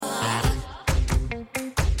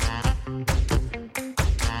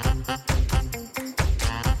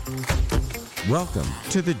Welcome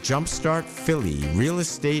to the Jumpstart Philly Real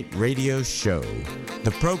Estate Radio Show,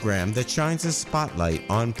 the program that shines a spotlight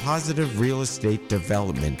on positive real estate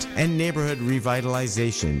development and neighborhood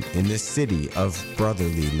revitalization in the city of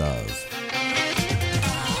brotherly love.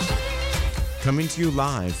 Coming to you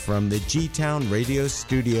live from the G-Town Radio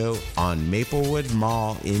Studio on Maplewood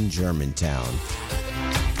Mall in Germantown.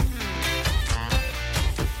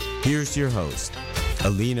 Here's your host,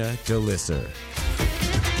 Alina Delisser.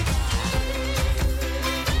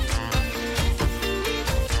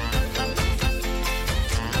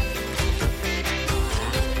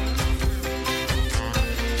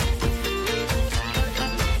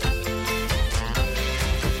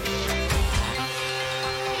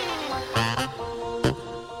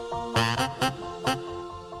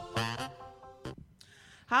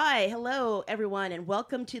 Hello, everyone, and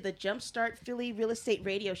welcome to the Jumpstart Philly Real Estate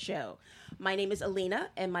Radio Show. My name is Alina,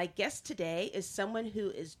 and my guest today is someone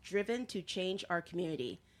who is driven to change our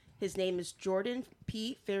community. His name is Jordan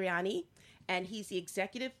P. Ferriani, and he's the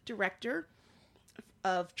Executive Director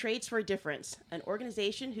of Trades for a Difference, an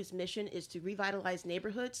organization whose mission is to revitalize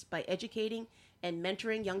neighborhoods by educating and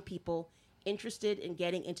mentoring young people interested in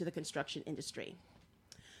getting into the construction industry.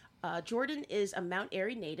 Jordan is a Mount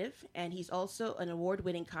Airy native, and he's also an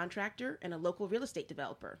award-winning contractor and a local real estate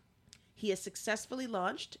developer. He has successfully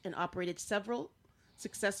launched and operated several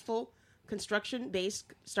successful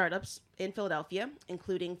construction-based startups in Philadelphia,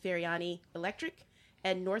 including Ferriani Electric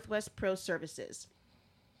and Northwest Pro Services.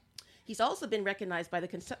 He's also been recognized by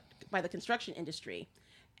the construction industry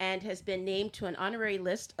and has been named to an honorary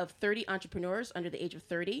list of 30 entrepreneurs under the age of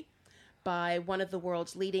 30 by one of the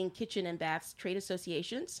world's leading kitchen and bath trade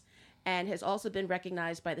associations, and has also been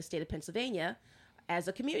recognized by the state of Pennsylvania as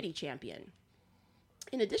a community champion.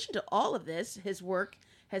 In addition to all of this, his work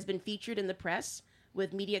has been featured in the press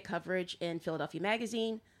with media coverage in Philadelphia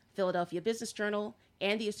Magazine, Philadelphia Business Journal,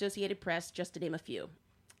 and the Associated Press, just to name a few.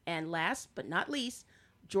 And last but not least,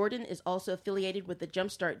 Jordan is also affiliated with the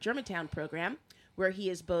Jumpstart Germantown program, where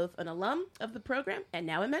he is both an alum of the program and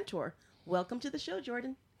now a mentor. Welcome to the show,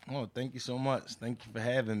 Jordan. Oh, thank you so much. Thank you for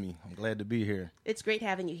having me. I'm glad to be here. It's great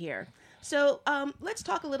having you here. So let's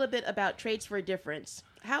talk a little bit about Trades for a Difference.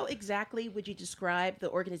 How exactly would you describe the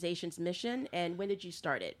organization's mission, and when did you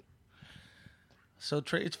start it? So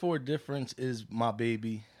Trades for a Difference is my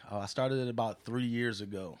baby. I started it about 3 years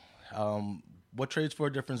ago. What Trades for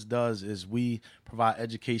a Difference does is we provide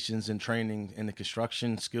educations and training in the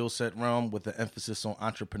construction skill set realm with an emphasis on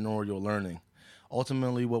entrepreneurial learning.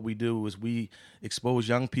 Ultimately, what we do is we expose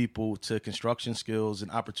young people to construction skills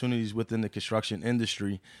and opportunities within the construction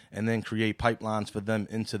industry, and then create pipelines for them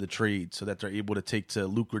into the trade so that they're able to take to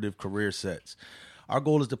lucrative career sets. Our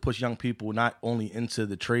goal is to push young people not only into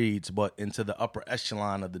the trades, but into the upper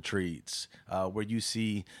echelon of the trades, where you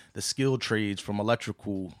see the skilled trades from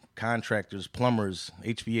electrical, contractors, plumbers,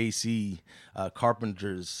 HVAC,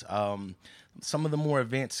 carpenters, some of the more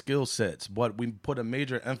advanced skill sets. But we put a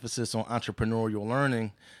major emphasis on entrepreneurial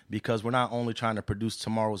learning because we're not only trying to produce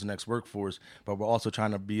tomorrow's next workforce, but we're also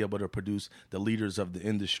trying to be able to produce the leaders of the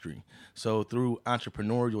industry. So through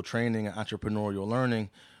entrepreneurial training and entrepreneurial learning,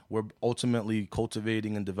 we're ultimately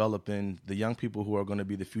cultivating and developing the young people who are going to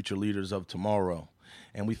be the future leaders of tomorrow.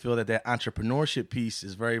 And we feel that that entrepreneurship piece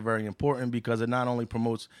is very, very important because it not only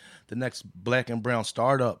promotes the next black and brown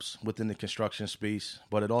startups within the construction space,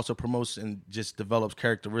 but it also promotes and just develops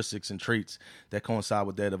characteristics and traits that coincide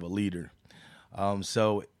with that of a leader.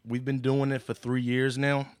 So we've been doing it for 3 years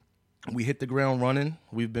now. We hit the ground running.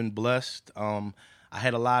 We've been blessed. I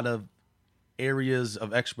had a lot of areas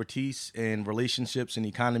of expertise and relationships and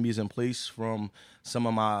economies in place from some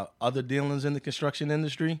of my other dealings in the construction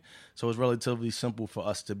industry. So it's relatively simple for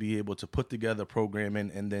us to be able to put together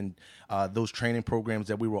programming, and then those training programs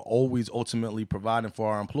that we were always ultimately providing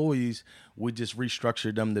for our employees, we just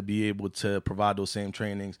restructured them to be able to provide those same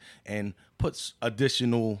trainings and put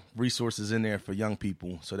additional resources in there for young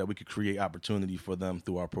people so that we could create opportunity for them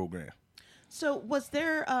through our program. So was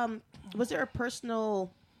there a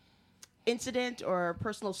personal incident or a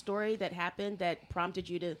personal story that happened that prompted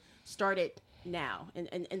you to start it now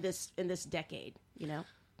in this decade, you know?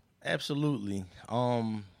 Absolutely.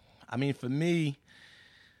 I mean, for me,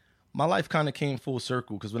 my life kind of came full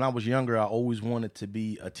circle because when I was younger, I always wanted to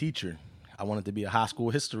be a teacher. I wanted to be a high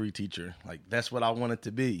school history teacher. Like, that's what I wanted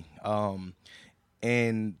to be.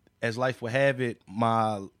 And as life would have it,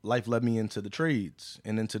 my life led me into the trades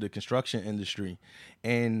and into the construction industry.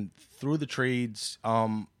 And through the trades,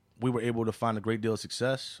 we were able to find a great deal of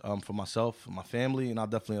success for myself and my family, and I'll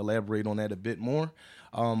definitely elaborate on that a bit more.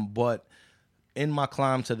 But in my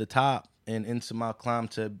climb to the top and into my climb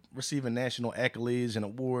to receiving national accolades and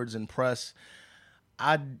awards and press,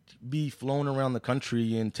 I'd be flown around the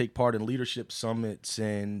country and take part in leadership summits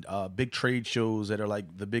and big trade shows that are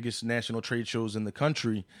like the biggest national trade shows in the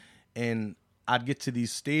country. And I'd get to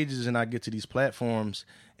these stages and I'd get to these platforms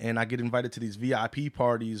and I get invited to these VIP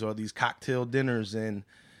parties or these cocktail dinners. And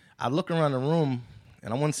I look around the room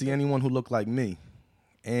and I wouldn't see anyone who looked like me.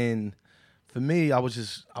 And for me, I was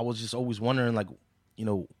just always wondering, like, you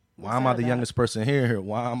know, why am I the youngest person here?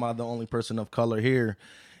 Why am I the only person of color here?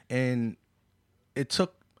 And I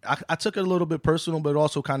took it a little bit personal, but it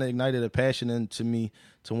also kind of ignited a passion into me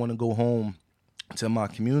to want to go home to my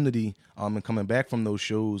community and coming back from those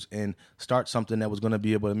shows and start something that was going to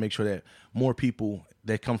be able to make sure that more people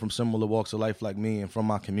that come from similar walks of life like me and from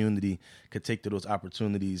my community could take to those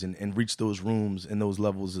opportunities and reach those rooms and those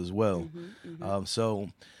levels as well. So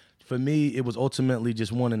for me, it was ultimately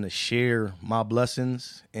just wanting to share my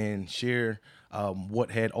blessings and share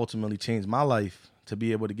what had ultimately changed my life, to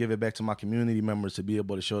be able to give it back to my community members, to be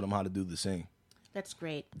able to show them how to do the same. That's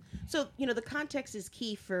great. So, you know, the context is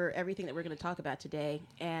key for everything that we're going to talk about today.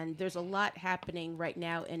 And there's a lot happening right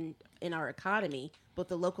now in our economy, both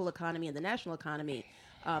the local economy and the national economy.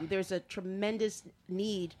 There's a tremendous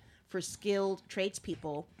need for skilled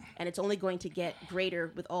tradespeople, and it's only going to get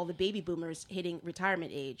greater with all the baby boomers hitting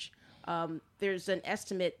retirement age. There's an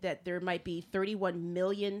estimate that there might be 31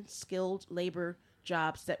 million skilled labor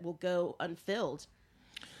jobs that will go unfilled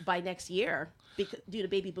by next year due to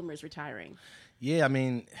baby boomers retiring. Yeah, I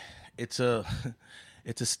mean, it's a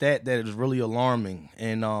stat that is really alarming,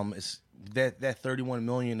 and it's that 31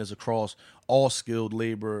 million is across all skilled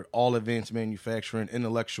labor, all advanced manufacturing,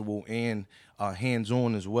 intellectual, and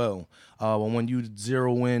hands-on as well. When you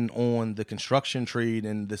zero in on the construction trade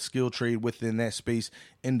and the skilled trade within that space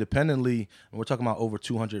independently, and we're talking about over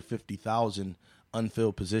 250,000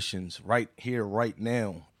 unfilled positions right here, right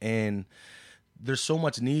now. And there's so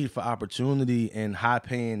much need for opportunity and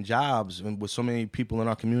high-paying jobs, and with so many people in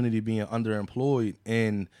our community being underemployed.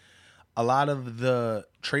 And a lot of the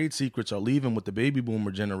trade secrets are leaving with the baby boomer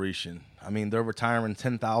generation. I mean, they're retiring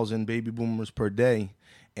 10,000 baby boomers per day,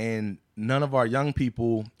 and none of our young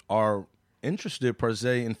people are interested, per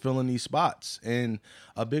se, in filling these spots. And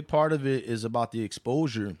a big part of it is about the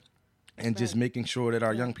exposure and just making sure that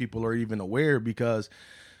our young people are even aware, because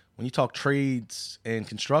when you talk trades and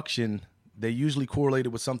construction, they're usually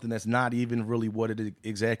correlated with something that's not even really what it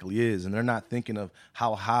exactly is. And they're not thinking of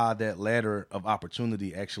how high that ladder of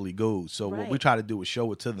opportunity actually goes. So what we try to do is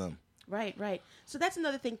show it to them. Right. So that's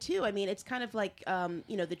another thing, too. I mean, it's kind of like,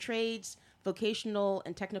 the trades, vocational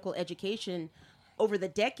and technical education over the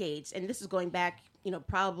decades. And this is going back,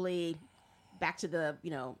 probably back to the,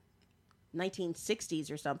 1960s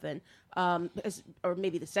or something, or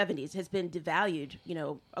maybe the 70s, has been devalued,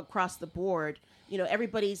 across the board.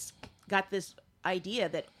 Everybody's got this idea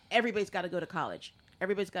that everybody's got to go to college.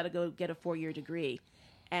 Everybody's got to go get a 4-year degree.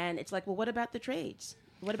 And it's like, well, what about the trades?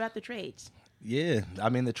 Yeah, I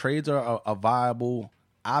mean, the trades are a viable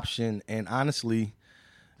option. And honestly,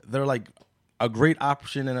 they're like a great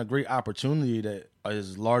option and a great opportunity that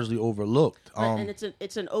is largely overlooked. And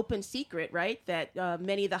it's an open secret, right, that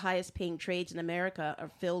many of the highest paying trades in America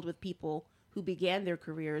are filled with people who began their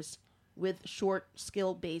careers with short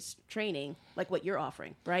skill-based training, like what you're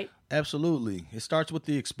offering, right? Absolutely. It starts with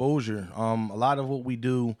the exposure. A lot of what we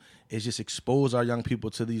do is just expose our young people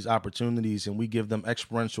to these opportunities, and we give them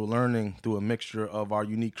experiential learning through a mixture of our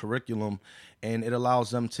unique curriculum, and it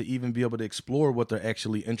allows them to even be able to explore what they're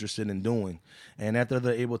actually interested in doing. And after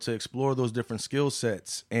they're able to explore those different skill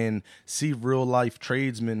sets and see real-life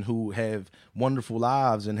tradesmen who have wonderful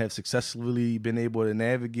lives and have successfully been able to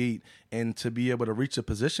navigate and to be able to reach a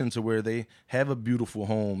position to where they have a beautiful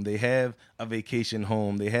home, they have a vacation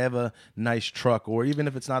home, they have a nice truck, or even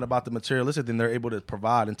if it's not about the materialistic, then they're able to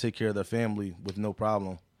provide and take care of their family with no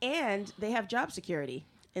problem. And they have job security.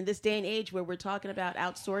 In this day and age where we're talking about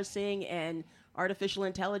outsourcing and artificial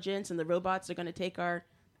intelligence and the robots are going to take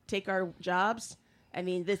our jobs, I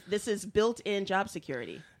mean, this is built-in job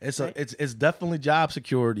security. It's definitely job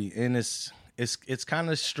security, and it's kind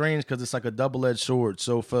of strange because it's like a double-edged sword.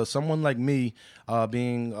 So for someone like me,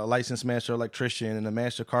 being a licensed master electrician and a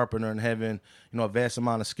master carpenter and having a vast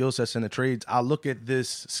amount of skill sets in the trades, I look at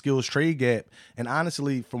this skills trade gap, and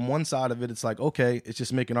honestly, from one side of it, it's like, okay, it's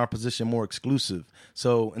just making our position more exclusive.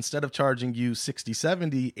 So instead of charging you $60,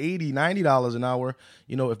 $70, $80, $90 an hour,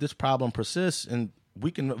 if this problem persists, and we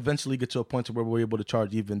can eventually get to a point to where we're able to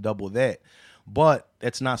charge even double that, but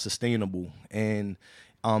it's not sustainable. And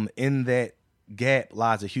in that gap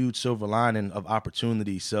lies a huge silver lining of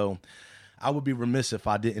opportunity. So I would be remiss if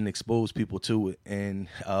I didn't expose people to it and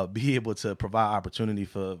be able to provide opportunity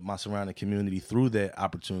for my surrounding community through that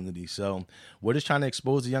opportunity. So we're just trying to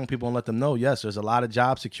expose the young people and let them know, yes, there's a lot of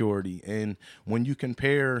job security. And when you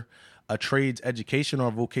compare a trades education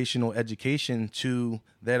or vocational education to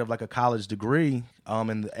that of like a college degree,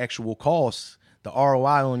 and the actual costs, the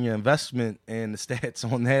ROI on your investment and the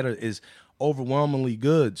stats on that is overwhelmingly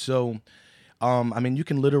good. So I mean, you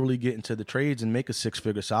can literally get into the trades and make a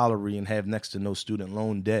six-figure salary and have next to no student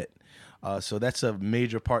loan debt. So that's a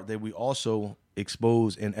major part that we also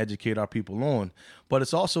expose and educate our people on. But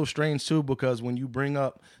it's also strange, too, because when you bring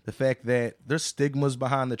up the fact that there's stigmas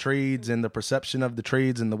behind the trades and the perception of the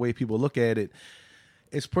trades and the way people look at it,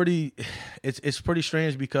 it's pretty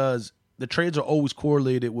strange because the trades are always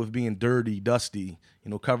correlated with being dirty, dusty,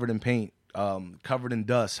 covered in paint, covered in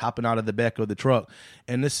dust, hopping out of the back of the truck.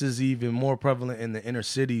 And this is even more prevalent in the inner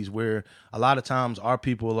cities where a lot of times our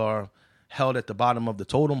people are held at the bottom of the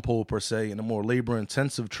totem pole, per se, in the more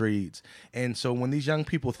labor-intensive trades. And so when these young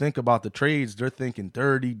people think about the trades, they're thinking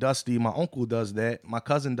dirty, dusty. My uncle does that. My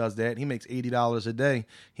cousin does that. He makes $80 a day.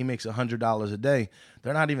 He makes $100 a day.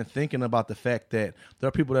 They're not even thinking about the fact that there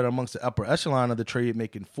are people that are amongst the upper echelon of the trade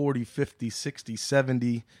making $40, $50,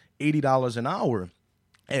 $60, $70, $80 an hour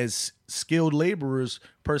as skilled laborers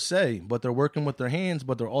per se, but they're working with their hands,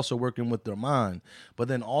 but they're also working with their mind. But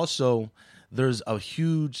then also there's a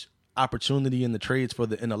huge opportunity in the trades for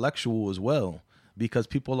the intellectual as well, because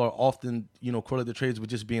people are often, correlate the trades with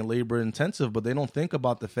just being labor intensive, but they don't think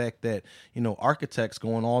about the fact that, architects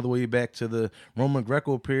going all the way back to the Roman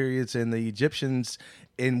Greco periods and the Egyptians,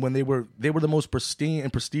 and when they were the most pristine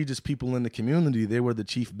and prestigious people in the community, they were the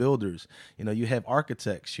chief builders. You have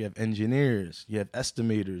architects, you have engineers, you have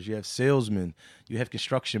estimators, you have salesmen, you have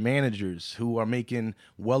construction managers who are making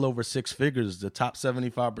well over six figures. The top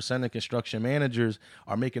 75% of construction managers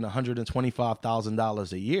are making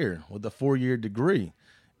 $125,000 a year with a 4-year degree.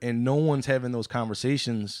 And no one's having those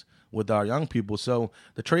conversations with our young people. So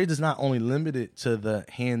the trades is not only limited to the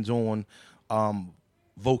hands-on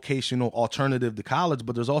vocational alternative to college,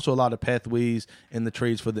 but there's also a lot of pathways in the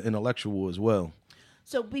trades for the intellectual as well.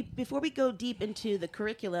 So before we go deep into the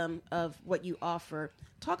curriculum of what you offer,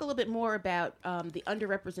 talk a little bit more about the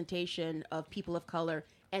underrepresentation of people of color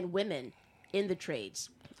and women in the trades.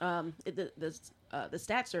 The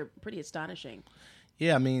stats are pretty astonishing.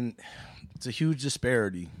 Yeah, I mean, it's a huge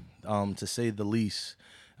disparity, to say the least.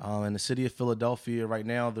 In the city of Philadelphia right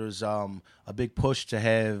now, there's a big push to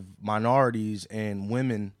have minorities and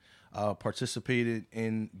women participated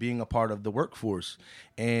in being a part of the workforce.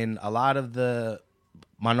 And a lot of the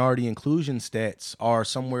minority inclusion stats are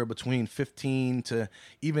somewhere between 15 to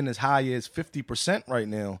even as high as 50% right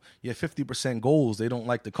now. You have 50% goals. They don't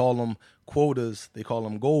like to call them quotas. They call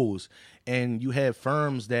them goals. And you have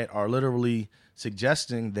firms that are literally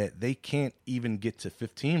suggesting that they can't even get to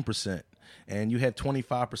 15%. And you have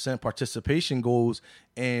 25% participation goals,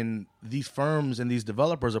 and these firms and these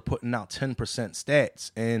developers are putting out 10%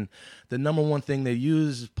 stats. And the number one thing they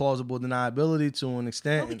use is plausible deniability to an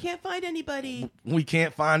extent. Well, we can't find anybody. We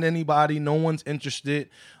can't find anybody. No one's interested.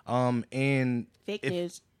 And Fake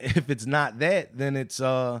news. If it's not that, then it's,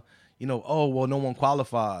 oh, well, no one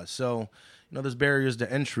qualifies. So, there's barriers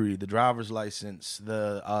to entry, the driver's license,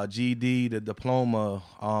 the GED, the diploma,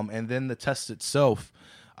 and then the test itself.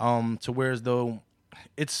 To where as though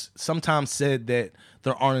it's sometimes said that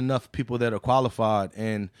there aren't enough people that are qualified,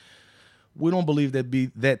 and we don't believe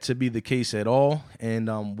that to be the case at all. And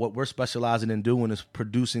what we're specializing in doing is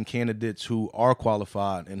producing candidates who are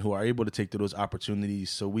qualified and who are able to take to those opportunities,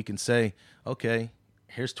 so we can say, okay,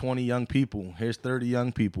 here's 20 young people, here's 30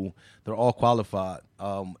 young people, they're all qualified.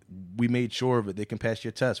 We made sure of it. They can pass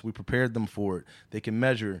your test. We prepared them for it. They can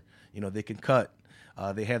measure, they can cut.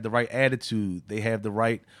 They have the right attitude. They have the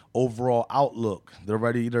right overall outlook. They're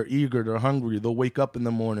ready. They're eager. They're hungry. They'll wake up in the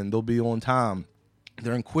morning. They'll be on time.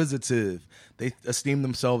 They're inquisitive. They esteem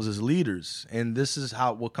themselves as leaders. And this is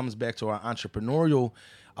what comes back to our entrepreneurial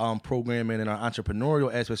programming and our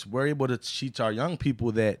entrepreneurial aspects. We're able to teach our young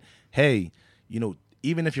people that, hey,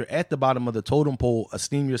 even if you're at the bottom of the totem pole,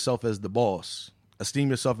 esteem yourself as the boss.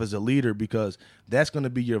 Esteem yourself as a leader, because that's going to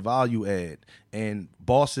be your value add. And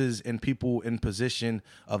bosses and people in position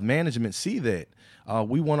of management see that.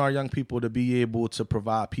 We want our young people to be able to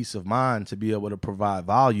provide peace of mind, to be able to provide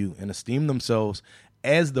value and esteem themselves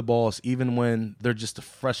as the boss, even when they're just a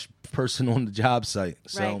fresh person on the job site.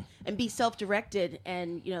 So, right. And be self-directed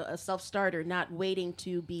and, a self-starter, not waiting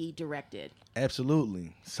to be directed.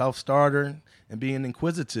 Absolutely. Self-starter and being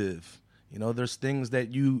inquisitive. There's things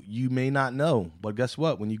that you may not know, but guess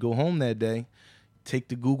what? When you go home that day, take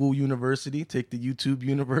the Google University, take the YouTube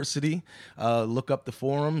University, look up the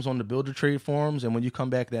forums on the Builder Trade forums, and when you come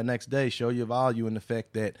back that next day, show your value in the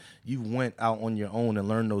fact that you went out on your own and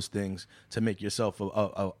learned those things to make yourself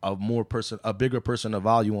a bigger person of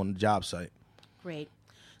value on the job site. Great.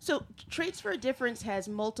 So Trades for a Difference has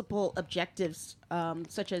multiple objectives,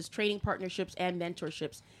 such as training partnerships and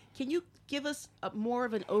mentorships. Can you give us more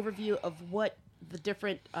of an overview of what the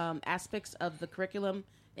different aspects of the curriculum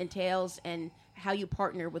entails and how you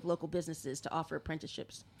partner with local businesses to offer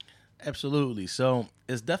apprenticeships? Absolutely. So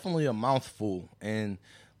it's definitely a mouthful. And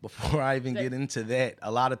before I even get into that,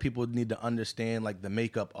 a lot of people need to understand like the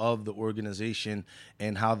makeup of the organization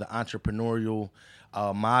and how the entrepreneurial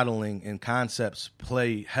modeling and concepts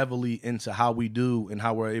play heavily into how we do and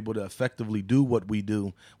how we're able to effectively do what we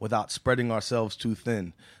do without spreading ourselves too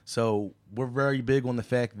thin. So we're very big on the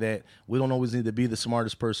fact that we don't always need to be the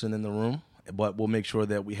smartest person in the room, but we'll make sure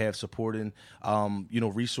that we have supporting,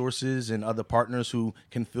 resources and other partners who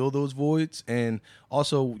can fill those voids. And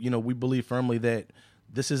also, we believe firmly that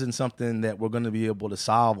this isn't something that we're going to be able to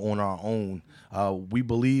solve on our own. We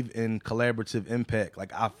believe in collaborative impact.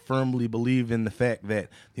 Like, I firmly believe in the fact that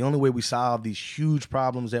the only way we solve these huge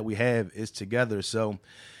problems that we have is together. So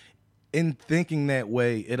in thinking that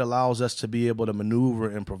way, it allows us to be able to maneuver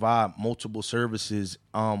and provide multiple services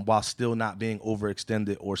while still not being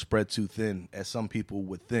overextended or spread too thin, as some people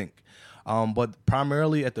would think. But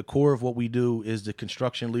primarily at the core of what we do is the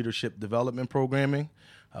construction leadership development programming.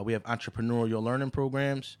 We have entrepreneurial learning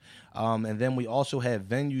programs, and then we also have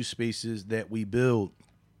venue spaces that we build,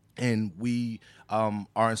 and we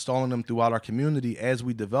are installing them throughout our community as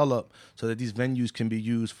we develop, so that these venues can be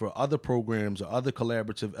used for other programs or other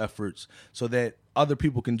collaborative efforts, so that other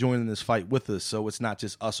people can join in this fight with us, so it's not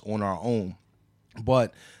just us on our own.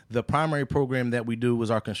 But the primary program that we do is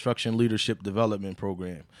our construction leadership development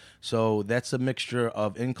program. So that's a mixture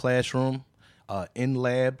of in-classroom,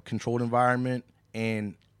 in-lab, controlled environment,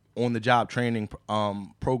 and on-the-job training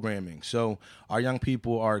programming. So our young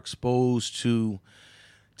people are exposed to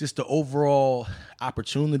just the overall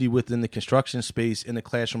opportunity within the construction space in the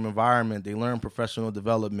classroom environment. They learn professional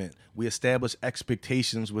development. We establish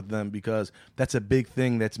expectations with them, because that's a big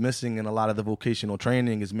thing that's missing in a lot of the vocational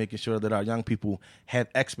training, is making sure that our young people have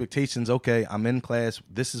expectations. Okay, I'm in class.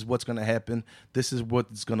 This is what's going to happen. This is what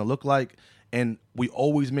it's going to look like. And we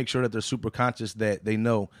always make sure that they're super conscious that they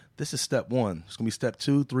know this is step one. It's going to be step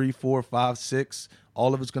 2, 3, 4, 5, 6.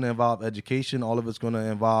 All of it's going to involve education. All of it's going to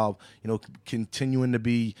involve, continuing to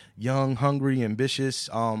be young, hungry, ambitious.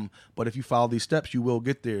 But if you follow these steps, you will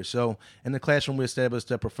get there. So in the classroom, we establish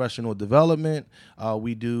that professional development.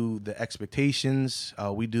 We do the expectations.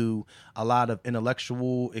 We do a lot of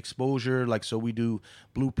intellectual exposure. So we do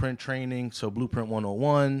blueprint training. So Blueprint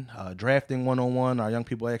 101, Drafting 101. Our young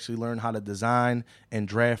people actually learn how to design and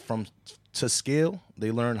draft to scale. They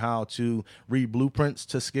learn how to read blueprints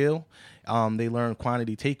to scale. They learn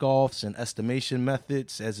quantity takeoffs and estimation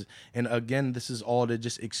methods. And again, this is all to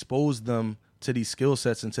just expose them to these skill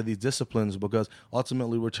sets and to these disciplines, because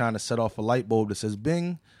ultimately we're trying to set off a light bulb that says,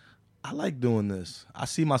 bing, I like doing this. I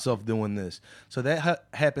see myself doing this. So that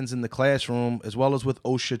happens in the classroom, as well as with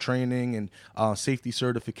OSHA training and safety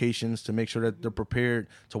certifications to make sure that they're prepared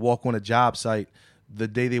to walk on a job site the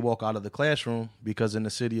day they walk out of the classroom, because in the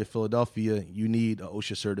city of Philadelphia, you need a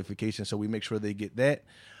OSHA certification. So we make sure they get that.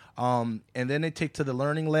 And then they take to the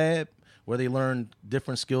learning lab, where they learn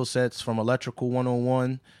different skill sets from electrical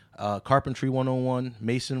 101, carpentry 101,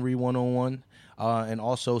 masonry 101, and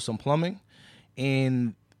also some plumbing.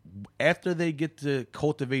 And after they get to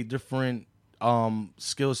cultivate different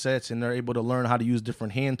skill sets and they're able to learn how to use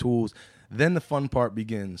different hand tools, then the fun part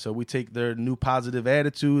begins. So we take their new positive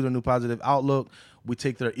attitude, their new positive outlook, we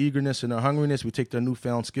take their eagerness and their hungriness, we take their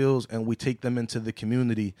newfound skills, and we take them into the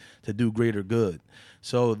community to do greater good.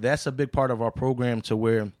 So that's a big part of our program, to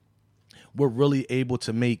where we're really able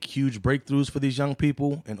to make huge breakthroughs for these young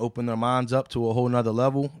people and open their minds up to a whole nother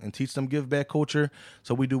level and teach them give back culture.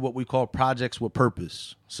 So we do what we call projects with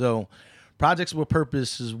purpose. So projects with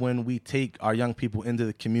purpose is when we take our young people into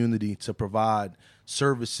the community to provide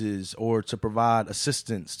services or to provide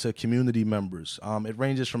assistance to community members. It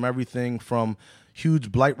ranges from everything from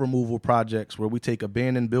huge blight removal projects, where we take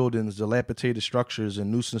abandoned buildings, dilapidated structures,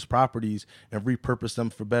 and nuisance properties and repurpose them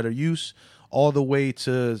for better use, all the way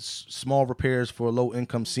to small repairs for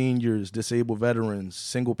low-income seniors, disabled veterans,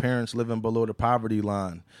 single parents living below the poverty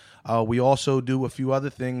line. We also do a few other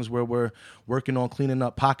things where we're working on cleaning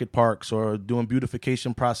up pocket parks or doing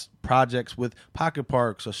beautification projects with pocket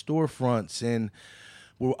parks or storefronts. And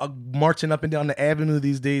we're marching up and down the avenue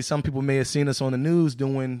these days. Some people may have seen us on the news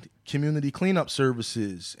doing community cleanup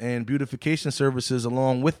services and beautification services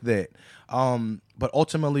along with that. But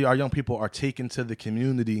ultimately, our young people are taken to the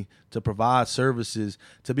community to provide services,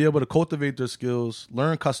 to be able to cultivate their skills,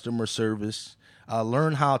 learn customer service,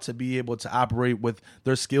 learn how to be able to operate with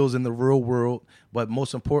their skills in the real world. But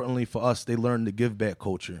most importantly for us, they learn the give back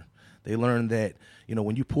culture. They learn that,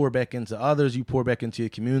 when you pour back into others, you pour back into your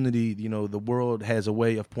community, the world has a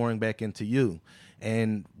way of pouring back into you.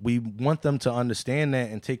 And we want them to understand that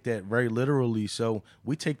and take that very literally. So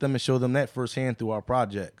we take them and show them that firsthand through our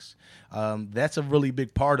projects. That's a really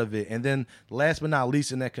big part of it. And then last but not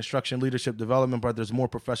least, in that construction leadership development part, there's more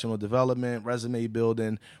professional development, resume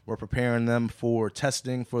building. We're preparing them for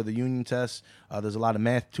testing for the union test. There's a lot of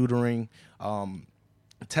math tutoring,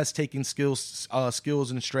 test taking skills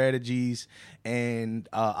and strategies, and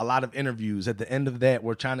a lot of interviews. At the end of that,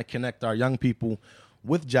 we're trying to connect our young people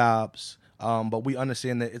with jobs. But we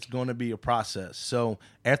understand that it's going to be a process. So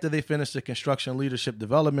after they finish the construction leadership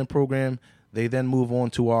development program, they then move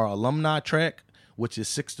on to our alumni track, which is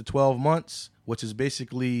 6 to 12 months, which is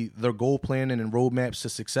basically their goal planning and roadmaps to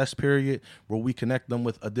success period, where we connect them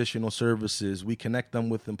with additional services. We connect them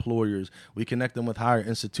with employers. We connect them with higher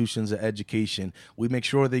institutions of education. We make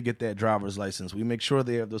sure they get that driver's license. We make sure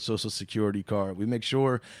they have the social security card. We make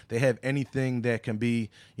sure they have anything that can be,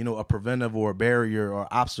 a preventive or a barrier or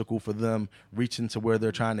obstacle for them reaching to where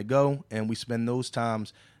they're trying to go. And we spend those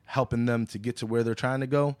times helping them to get to where they're trying to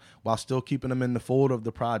go while still keeping them in the fold of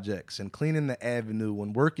the projects and cleaning the avenue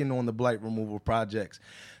and working on the blight removal projects.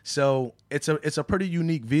 So it's a pretty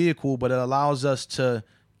unique vehicle, but it allows us to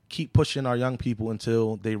keep pushing our young people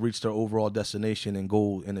until they reach their overall destination and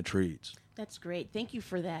goal in the trades. That's great. Thank you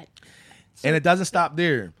for that. So, and it doesn't stop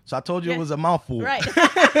there. So I told you it was a mouthful. Right.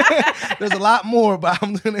 There's a lot more, but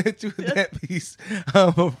I'm going to hit you with that piece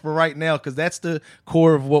for right now, because that's the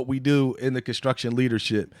core of what we do in the construction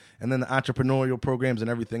leadership. And then the entrepreneurial programs and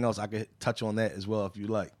everything else, I could touch on that as well if you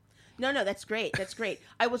like. No, that's great. That's great.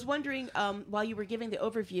 I was wondering, while you were giving the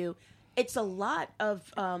overview, it's a lot of,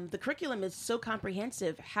 the curriculum is so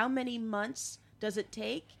comprehensive. How many months does it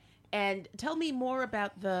take? And tell me more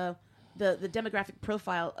about the demographic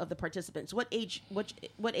profile of the participants. What age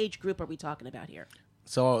group are we talking about here?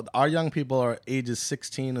 So our young people are ages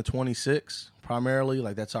 16 to 26 primarily.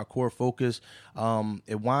 Like, that's our core focus.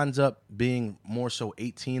 It winds up being more so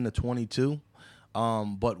 18 to 22.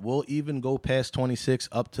 But we'll even go past 26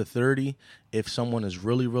 up to 30 if someone is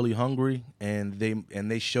really, really hungry and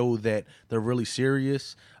they show that they're really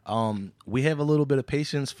serious. We have a little bit of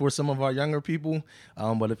patience for some of our younger people,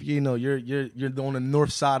 but if you're on the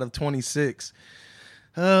north side of 26,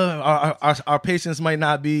 our patience might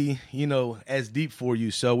not be, as deep for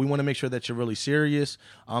you. So we want to make sure that you're really serious.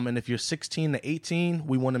 And if you're 16 to 18,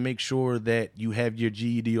 we want to make sure that you have your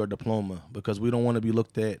GED or diploma, because we don't want to be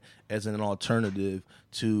looked at as an alternative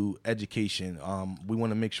to education. We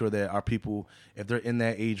want to make sure that our people, if they're in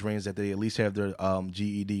that age range, that they at least have their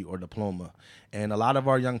GED or diploma. And a lot of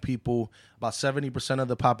our young people, about 70% of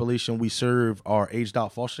the population we serve are aged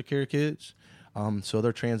out foster care kids. So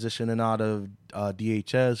they're transitioning out of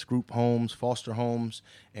DHS, group homes, foster homes,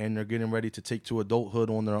 and they're getting ready to take to adulthood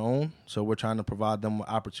on their own. So we're trying to provide them with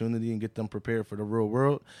opportunity and get them prepared for the real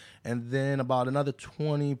world. And then about another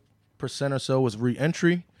 20% or so was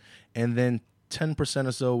reentry, and then 10%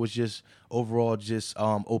 or so was just overall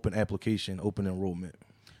open application, open enrollment.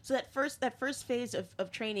 So that first phase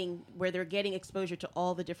of training, where they're getting exposure to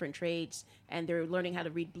all the different trades and they're learning how to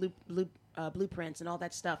read blueprints and all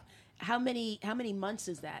that stuff. How many months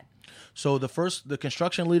is that? So the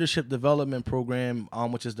construction leadership development program,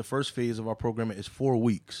 which is the first phase of our program, is 4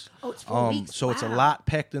 weeks. Oh, it's 4 weeks. So wow. It's a lot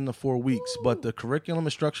packed in the 4 weeks, but the curriculum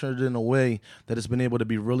is structured in a way that it's been able to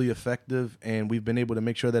be really effective, and we've been able to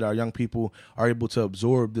make sure that our young people are able to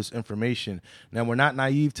absorb this information. Now, we're not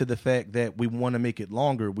naive to the fact that we want to make it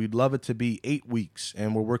longer. We'd love it to be 8 weeks,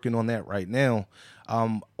 and we're working on that right now.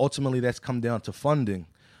 Ultimately, that's come down to funding.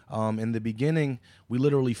 In the beginning, we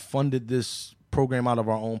literally funded this program out of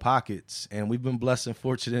our own pockets, and we've been blessed and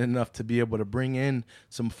fortunate enough to be able to bring in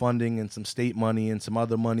some funding and some state money and some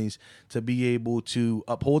other monies to be able to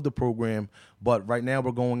uphold the program. But right now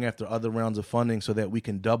we're going after other rounds of funding so that we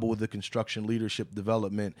can double the construction leadership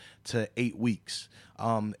development to 8 weeks.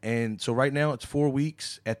 And so right now it's 4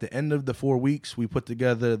 weeks. At the end of the 4 weeks, we put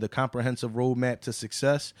together the comprehensive roadmap to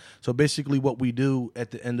success. So basically what we do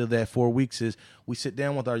at the end of that 4 weeks is we sit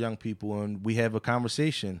down with our young people and we have a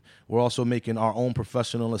conversation. We're also making our own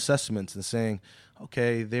professional assessments and saying,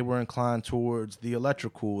 okay, they were inclined towards the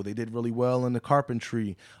electrical. They did really well in the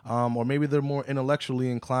carpentry. Or maybe they're more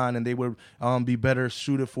intellectually inclined and they would be better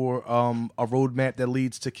suited for a roadmap that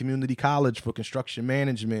leads to community college for construction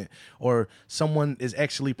management. Or someone is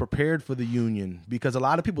actually prepared for the union, because a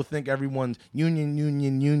lot of people think everyone's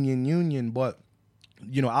union. But,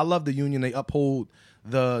 I love the union. They uphold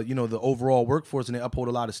the overall workforce, and they uphold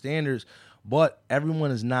a lot of standards. But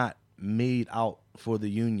everyone is not made out for the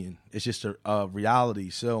union. It's just a reality.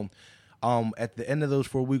 So at the end of those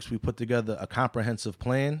 4 weeks, we put together a comprehensive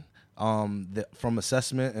plan from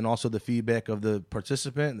assessment and also the feedback of the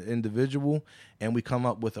participant, the individual, and we come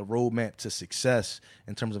up with a roadmap to success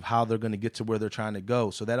in terms of how they're going to get to where they're trying to go.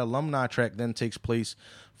 So that alumni track then takes place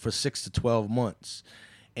for 6 to 12 months.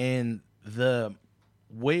 And the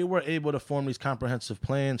way we're able to form these comprehensive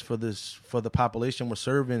plans for the population we're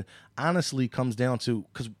serving honestly comes down to,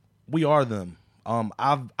 because we are them.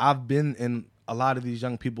 I've been in a lot of these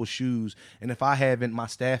young people's shoes, and if I haven't, my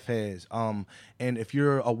staff has. And if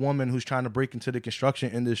you're a woman who's trying to break into the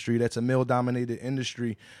construction industry, that's a male-dominated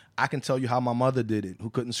industry, I can tell you how my mother did it, who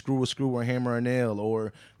couldn't screw a screw or hammer a nail.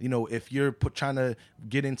 Or, if you're trying to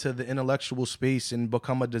get into the intellectual space and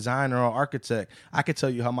become a designer or architect, I can tell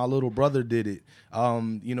you how my little brother did it,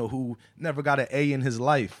 who never got an A in his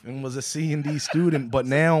life and was a C and D student, but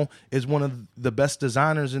now is one of the best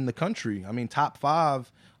designers in the country. I mean, top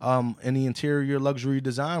 5 in the interior luxury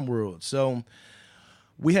design world. So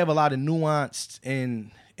we have a lot of nuanced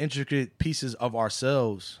and intricate pieces of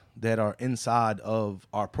ourselves that are inside of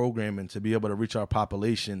our programming to be able to reach our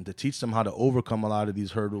population, to teach them how to overcome a lot of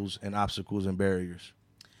these hurdles and obstacles and barriers.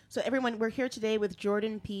 So everyone, we're here today with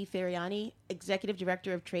Jordan P. Ferriani, Executive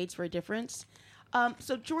Director of Trades for a Difference.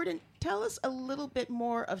 So Jordan, tell us a little bit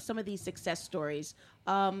more of some of these success stories.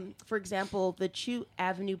 For example, the Chew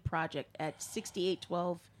Avenue project at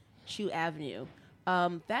 6812 Chew Avenue.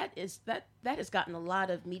 That has gotten a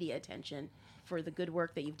lot of media attention for the good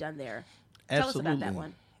work that you've done there. Tell us about that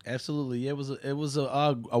one. Absolutely. It was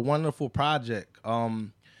a wonderful project.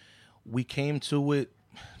 We came to it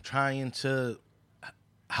trying to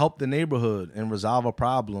help the neighborhood and resolve a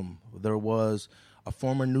problem. There was a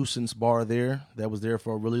former nuisance bar there that was there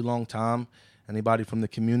for a really long time. Anybody from the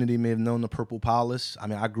community may have known the Purple Palace. I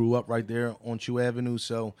mean, I grew up right there on Chew Avenue,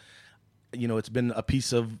 so it's been a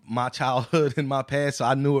piece of my childhood and my past. So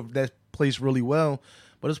I knew that place really well.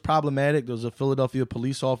 But it's problematic. There was a Philadelphia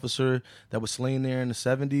police officer that was slain there in the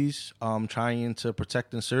 70s, trying to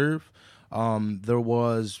protect and serve. There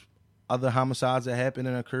was other homicides that happened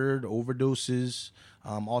and occurred, overdoses,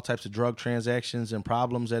 all types of drug transactions and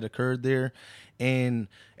problems that occurred there. And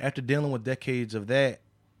after dealing with decades of that,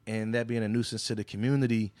 and that being a nuisance to the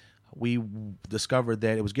community, we discovered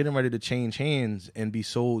that it was getting ready to change hands and be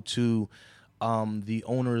sold to the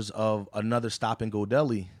owners of another stop-and-go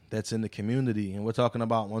deli that's in the community. And we're talking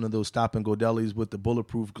about one of those stop-and-go delis with the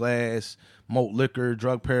bulletproof glass, malt liquor,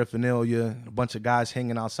 drug paraphernalia, a bunch of guys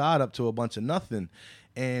hanging outside up to a bunch of nothing.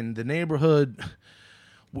 And the neighborhood,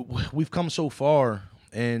 we've come so far,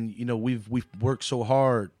 and we've worked so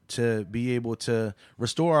hard to be able to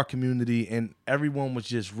restore our community, and everyone was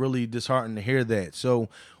just really disheartened to hear that. So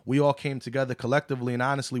we all came together collectively, and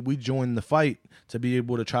honestly, we joined the fight to be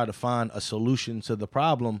able to try to find a solution to the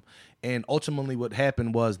problem. And ultimately what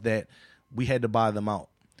happened was that we had to buy them out.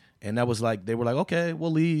 And that was like, they were like, okay,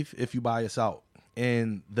 we'll leave if you buy us out.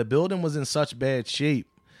 And the building was in such bad shape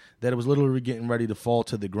that it was literally getting ready to fall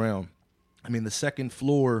to the ground. I mean, the second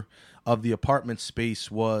floor of the apartment space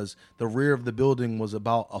was, the rear of the building was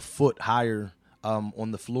about a foot higher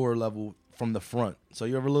on the floor level from the front. So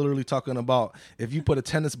you're literally talking about, if you put a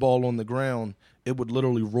tennis ball on the ground, it would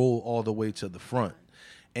literally roll all the way to the front.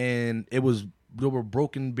 And there were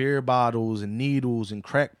broken beer bottles and needles and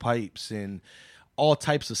crack pipes and all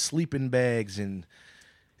types of sleeping bags, and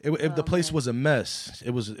the place was a mess.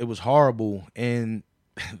 It was horrible. And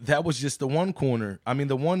that was just the one corner. I mean,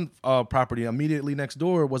 the one property immediately next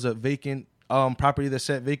door was a vacant property that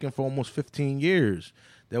sat vacant for almost 15 years.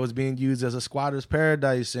 That was being used as a squatter's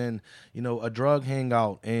paradise and, a drug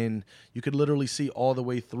hangout. And you could literally see all the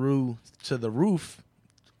way through to the roof,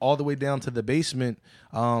 all the way down to the basement.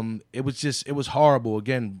 It was horrible.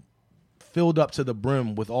 Again, filled up to the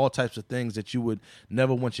brim with all types of things that you would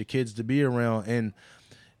never want your kids to be around. And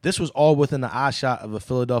this was all within the eye shot of a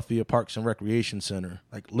Philadelphia Parks and Recreation Center,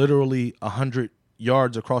 like literally 100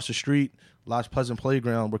 yards across the street, Lodge Pleasant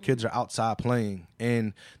Playground, where kids are outside playing.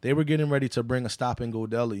 And they were getting ready to bring a stop-and-go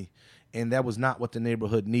deli, and that was not what the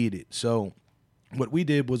neighborhood needed. So what we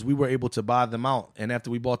did was we were able to buy them out. And after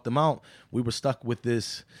we bought them out, we were stuck with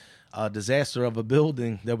this disaster of a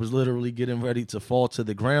building that was literally getting ready to fall to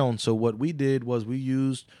the ground. So what we did was we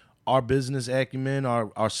used our business acumen,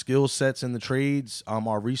 our skill sets in the trades,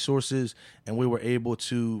 our resources, and we were able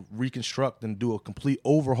to reconstruct and do a complete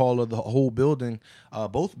overhaul of the whole building,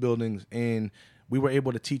 both buildings. And we were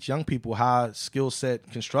able to teach young people how skill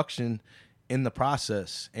set construction in the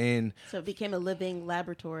process. And so it became a living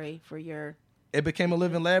laboratory for your... It became a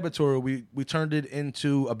living laboratory. We turned it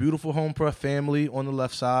into a beautiful home for a family on the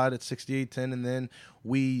left side at 6810, and then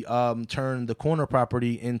we turned the corner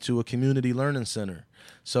property into a community learning center.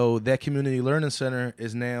 So that community learning center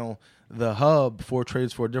is now the hub for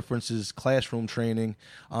Trades for Difference's classroom training,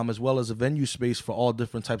 as well as a venue space for all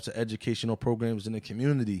different types of educational programs in the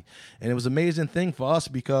community. And it was an amazing thing for us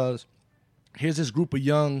because here's this group of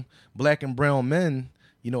young black and brown men,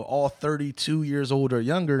 all 32 years old or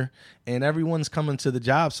younger, and everyone's coming to the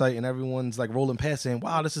job site and everyone's like rolling past saying,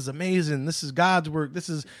 wow, this is amazing. This is God's work. This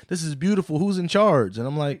is beautiful. Who's in charge? And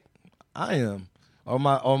I'm like, I am. Or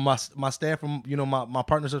my staff from, my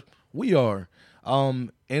partners, we are.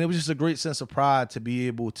 And it was just a great sense of pride to be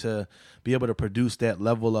able to produce that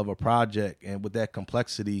level of a project and with that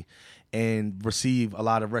complexity and receive a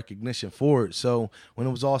lot of recognition for it. So when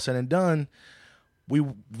it was all said and done, we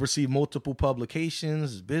received multiple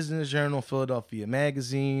publications, Business Journal, Philadelphia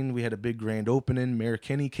Magazine. We had a big grand opening. Mayor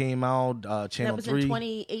Kinney came out, Channel 3. That was in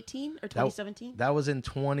 2018 or 2017? That was in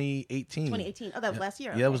 2018. 2018. Oh, that was last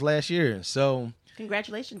year. Yeah, it was last year. So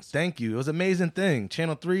congratulations. Thank you. It was an amazing thing.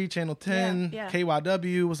 Channel 3, Channel 10,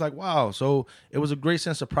 KYW was like, wow. So it was a great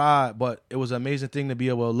sense of pride, but it was an amazing thing to be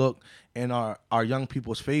able to look in our young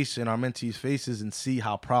people's face and our mentees' faces and see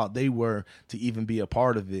how proud they were to even be a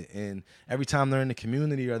part of it. And every time they're in the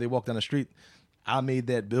community or they walk down the street, I made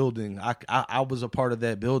that building. I was a part of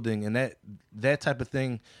that building, and that type of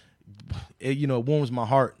thing, it warms my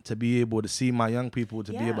heart to be able to see my young people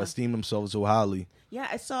to be able to esteem themselves so highly. Yeah,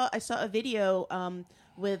 I saw a video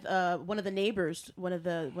with one of the neighbors, one of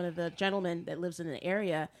the gentlemen that lives in an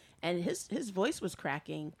area, and his voice was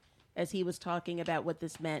cracking as he was talking about what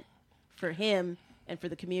this meant for him and for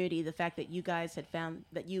the community. The fact that you guys had found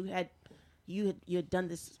that you had done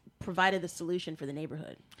this, provided the solution for the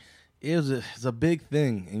neighborhood. It's a big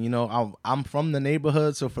thing, and I'm from the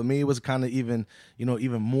neighborhood, so for me it was kind of even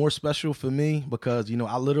more special for me because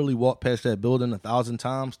I literally walked past that building 1,000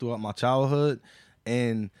 times throughout my childhood,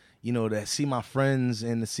 and to see my friends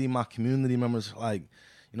and to see my community members like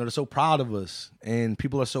they're so proud of us, and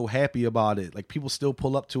people are so happy about it. Like people still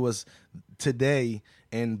pull up to us today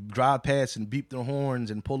and drive past and beep their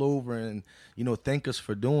horns and pull over and thank us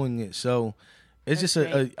for doing it. So it's just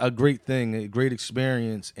a great thing, a great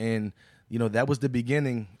experience. And, that was the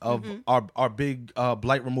beginning of our big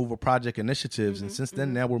blight removal project initiatives. And since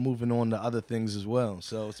then, now we're moving on to other things as well.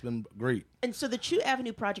 So it's been great. And so the Chew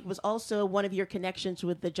Avenue project was also one of your connections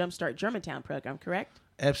with the Jumpstart Germantown program, correct?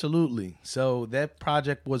 Absolutely. So that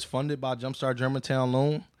project was funded by Jumpstart Germantown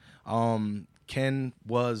Loan. Ken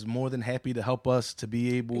was more than happy to help us to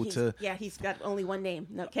be able to... Yeah, he's got only one name.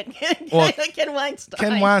 No, Ken Weinstein.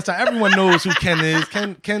 Ken Weinstein. Everyone knows who Ken is.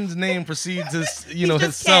 Ken's name precedes his,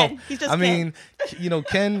 himself. He's just Ken.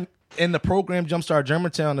 Ken in the program Jumpstart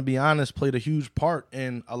Germantown, to be honest, played a huge part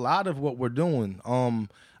in a lot of what we're doing.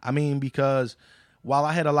 Because while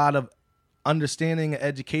I had a lot of understanding and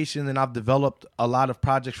education, and I've developed a lot of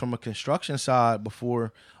projects from a construction side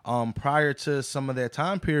before, prior to some of that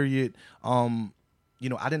time period, I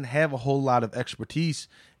didn't have a whole lot of expertise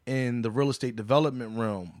in the real estate development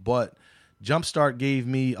realm, but Jumpstart gave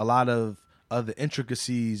me a lot of the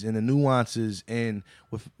intricacies and the nuances, and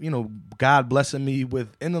with God blessing me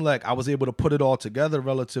with intellect, I was able to put it all together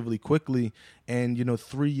relatively quickly. And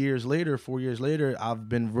 4 years later, I've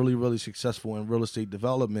been really, really successful in real estate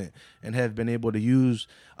development and have been able to use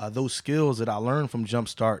those skills that I learned from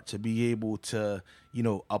Jumpstart to be able to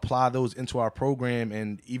apply those into our program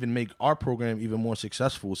and even make our program even more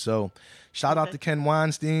successful. So shout out to Ken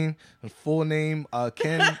Weinstein, full name.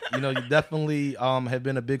 Ken, you definitely have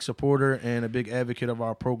been a big supporter and a big advocate of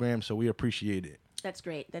our program, so we appreciate it. That's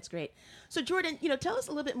great. So Jordan, tell us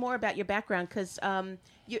a little bit more about your background, because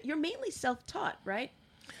you're mainly self-taught, right?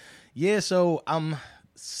 Yeah, so I'm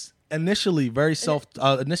initially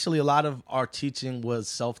initially a lot of our teaching was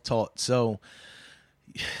self-taught. So,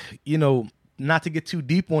 not to get too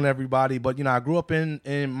deep on everybody, but I grew up in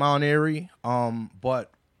Mount Airy,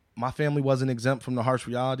 but my family wasn't exempt from the harsh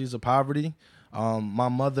realities of poverty. My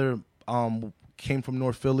mother came from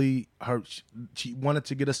North Philly. She wanted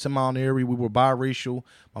to get us to Mount Airy. We were biracial.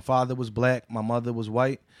 My father was black. My mother was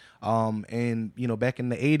white. And back in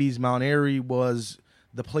the 80s, Mount Airy was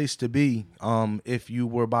the place to be if you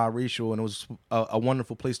were biracial, and it was a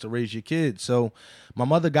wonderful place to raise your kids. So my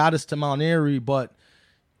mother got us to Mount Airy, but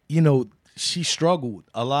she struggled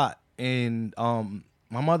a lot, and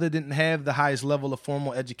my mother didn't have the highest level of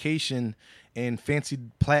formal education and fancy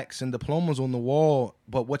plaques and diplomas on the wall,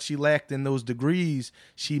 but what she lacked in those degrees,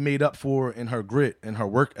 she made up for in her grit and her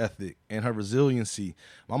work ethic and her resiliency.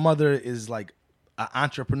 My mother is like an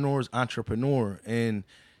entrepreneur's entrepreneur, and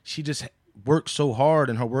she just worked so hard,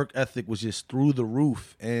 and her work ethic was just through the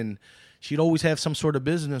roof. And she'd always have some sort of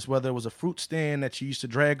business, whether it was a fruit stand that she used to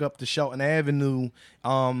drag up to Shelton Avenue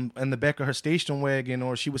in the back of her station wagon,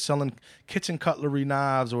 or she was selling kitchen cutlery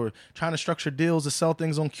knives, or trying to structure deals to sell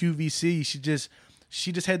things on QVC.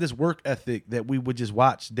 She just had this work ethic that we would just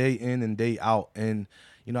watch day in and day out. And,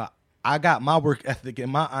 I got my work ethic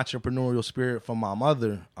and my entrepreneurial spirit from my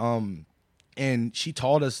mother. And she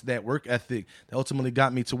taught us that work ethic that ultimately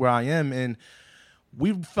got me to where I am. And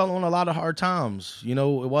we fell on a lot of hard times. It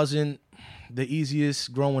wasn't the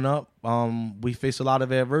easiest growing up. We faced a lot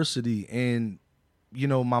of adversity, and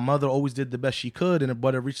my mother always did the best she could,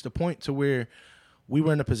 but it reached a point to where we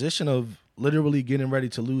were in a position of literally getting ready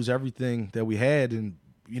to lose everything that we had, and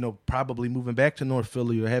probably moving back to North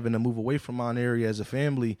Philly or having to move away from Mount Airy as a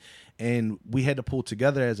family. And we had to pull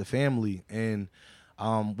together as a family, and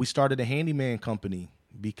we started a handyman company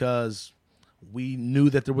because we knew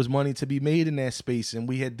that there was money to be made in that space, and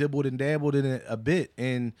we had dibbled and dabbled in it a bit.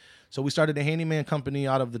 And so we started a handyman company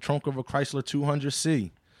out of the trunk of a Chrysler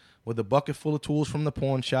 200C with a bucket full of tools from the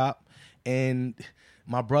pawn shop. And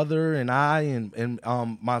my brother and I and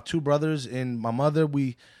my two brothers and my mother,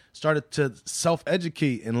 we started to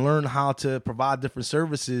self-educate and learn how to provide different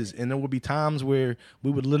services. And there would be times where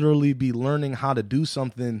we would literally be learning how to do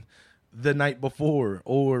something the night before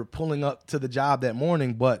or pulling up to the job that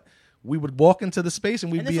morning, but we would walk into the space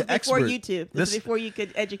and we'd be an expert. This was before YouTube. This was before you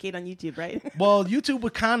could educate on YouTube, right? Well, YouTube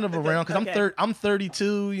was kind of around because I'm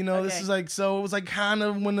 32. Okay. This is like, so it was like kind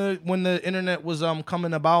of when the internet was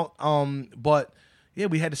coming about. But yeah,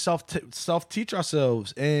 we had to self teach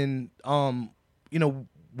ourselves, and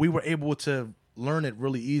we were able to learn it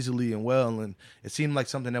really easily and well, and it seemed like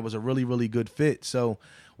something that was a really, really good fit. So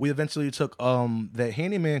we eventually took that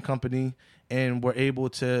handyman company and were able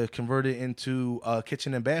to convert it into a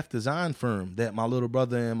kitchen and bath design firm that my little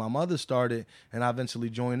brother and my mother started, and I eventually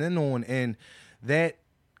joined in on. And that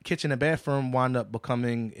kitchen and bath firm wound up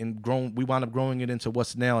growing it into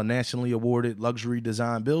what's now a nationally awarded luxury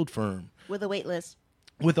design build firm. With a wait list.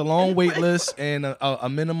 With a long wait list and a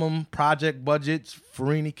minimum project budget.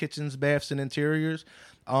 Farini Kitchens, Baths, and Interiors.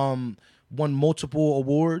 Won multiple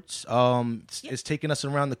awards. It's taken us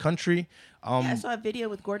around the country. I saw a video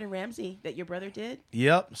with Gordon Ramsay that your brother did.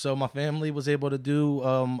 Yep. So my family was able to do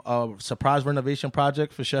a surprise renovation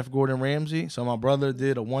project for Chef Gordon Ramsay. So my brother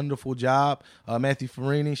did a wonderful job. Matthew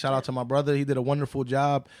Farini, shout out to my brother. He did a wonderful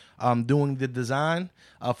job doing the design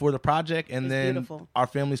for the project. And then beautiful. Our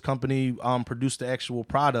family's company produced the actual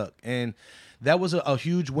product. And that was a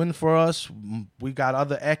huge win for us. We got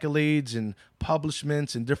other accolades and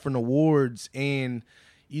publishments and different awards. And,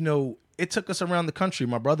 it took us around the country.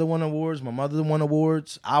 My brother won awards. My mother won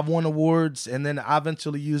awards. I've won awards. And then I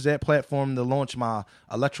eventually used that platform to launch my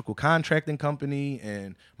electrical contracting company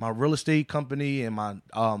and my real estate company and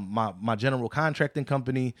my general contracting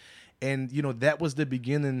company. And, that was the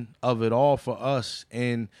beginning of it all for us.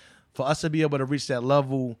 And for us to be able to reach that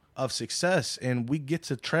level of success, and we get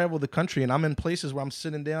to travel the country, and I'm in places where I'm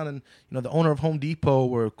sitting down and, the owner of Home Depot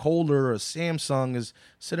or Kohler or Samsung is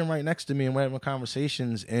sitting right next to me and we're having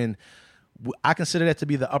conversations. And I consider that to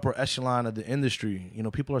be the upper echelon of the industry.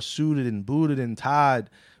 People are suited and booted and tied,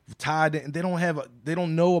 and they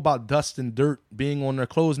don't know about dust and dirt being on their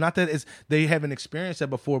clothes. Not that they haven't experienced that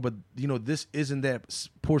before, but this isn't that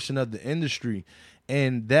portion of the industry.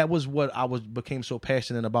 And that was what I became so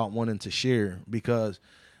passionate about wanting to share, because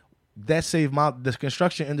that the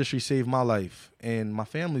construction industry saved my life and my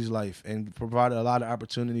family's life and provided a lot of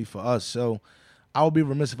opportunity for us. So I would be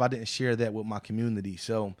remiss if I didn't share that with my community.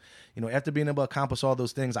 So, after being able to accomplish all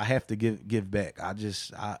those things, I have to give back.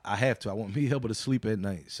 I have to. I won't be able to sleep at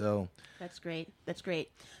night. So that's great.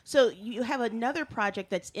 So you have another project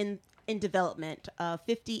that's in development,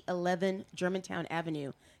 5011 Germantown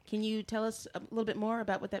Avenue. Can you tell us a little bit more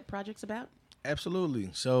about what that project's about? Absolutely.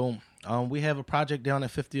 So we have a project down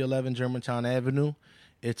at 5011 Germantown Avenue.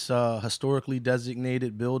 It's a historically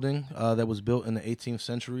designated building that was built in the 18th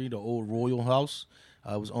century, the old Royal House.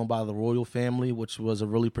 It was owned by the Royal family, which was a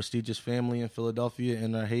really prestigious family in Philadelphia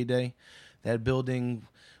in their heyday. That building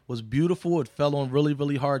was beautiful. It fell on really,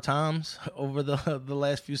 really hard times over the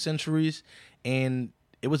last few centuries. And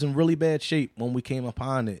it was in really bad shape when we came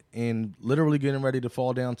upon it, and literally getting ready to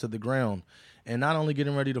fall down to the ground. And not only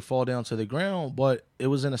getting ready to fall down to the ground, but it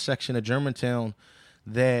was in a section of Germantown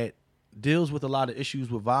that deals with a lot of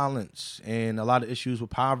issues with violence and a lot of issues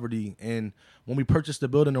with poverty. And when we purchased the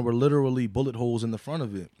building, there were literally bullet holes in the front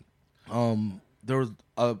of it. There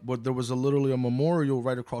was literally a memorial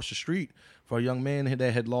right across the street for a young man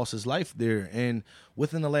that had lost his life there. And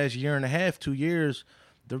within the last year and a half, 2 years,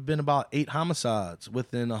 there have been about 8 homicides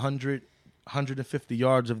within 150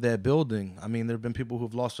 yards of that building. I mean, there have been people who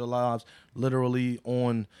have lost their lives literally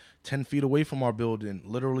on 10 feet away from our building,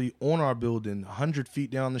 literally on our building, 100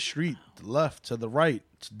 feet down the street, left to the right,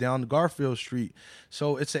 down Garfield Street.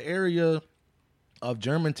 So it's an area of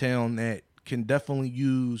Germantown that can definitely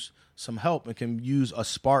use some help and can use a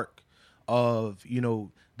spark of,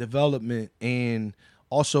 development, and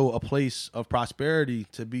also a place of prosperity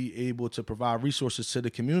to be able to provide resources to the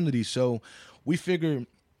community. So we figured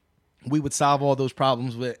we would solve all those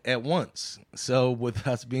problems at once. So with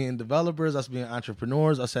us being developers, us being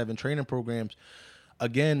entrepreneurs, us having training programs,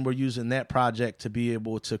 again, we're using that project to be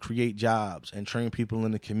able to create jobs and train people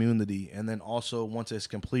in the community. And then also, once it's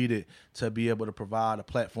completed, to be able to provide a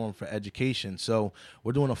platform for education. So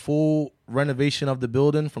we're doing a full renovation of the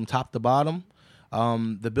building from top to bottom.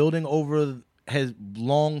 The building has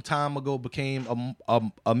long time ago became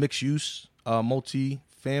a mixed use,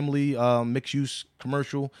 multi-family, mixed use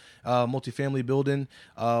commercial, multi-family building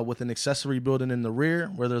with an accessory building in the rear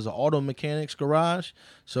where there's an auto mechanics garage.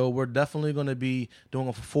 So we're definitely going to be doing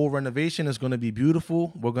a full renovation. It's going to be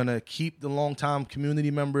beautiful. We're going to keep the longtime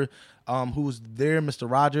community member who's there, Mr.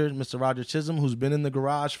 Roger Chisholm, who's been in the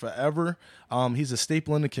garage forever. He's a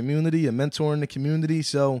staple in the community, a mentor in the community.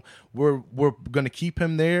 So we're going to keep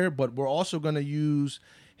him there, but we're also going to use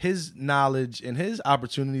his knowledge and his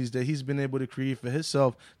opportunities that he's been able to create for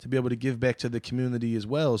himself to be able to give back to the community as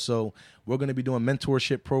well. So we're going to be doing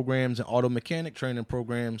mentorship programs and auto mechanic training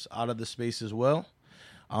programs out of the space as well.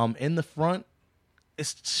 In the front,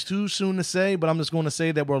 it's too soon to say, but I'm just going to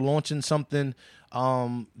say that we're launching something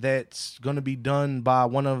that's going to be done by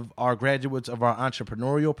one of our graduates of our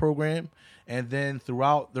entrepreneurial program. And then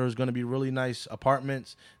throughout, there's going to be really nice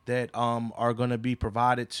apartments that are going to be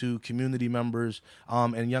provided to community members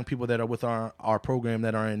and young people that are with our program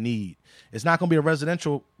that are in need. It's not going to be a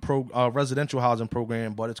residential housing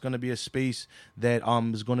program, but it's going to be a space that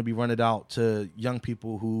is going to be rented out to young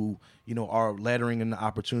people who, are laddering in the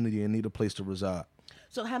opportunity and need a place to reside.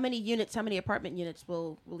 So how many apartment units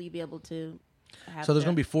will you be able to have? So there's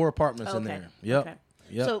going to be 4 apartments in there. Yep. Okay.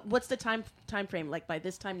 Yep. So what's the time frame? Like by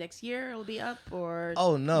this time next year it'll be up, or?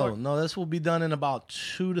 Oh, no, this will be done in about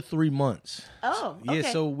 2 to 3 months. Oh, okay.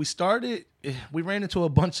 Yeah, so we ran into a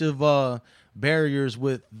bunch of barriers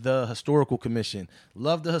with the Historical Commission.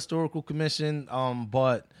 Love the Historical Commission,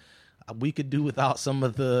 but we could do without some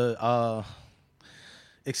of the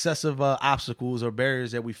excessive obstacles or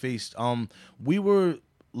barriers that we faced. We were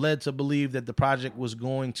led to believe that the project was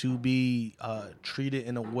going to be treated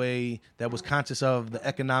in a way that was conscious of the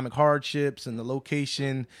economic hardships and the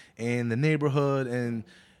location and the neighborhood, and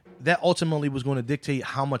that ultimately was going to dictate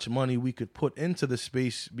how much money we could put into the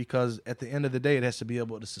space, because at the end of the day, it has to be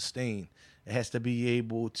able to sustain. It has to be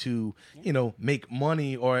able to, make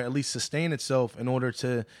money or at least sustain itself in order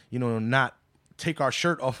to, not take our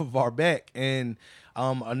shirt off of our back. And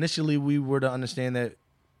initially we were to understand that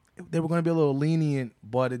they were going to be a little lenient,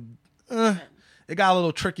 but it got a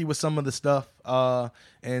little tricky with some of the stuff,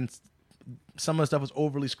 and some of the stuff was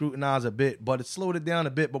overly scrutinized a bit, but it slowed it down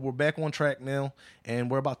a bit. But we're back on track now,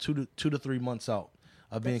 and we're about 2 to 3 months out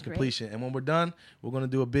of being completion. Great. And when we're done, we're going to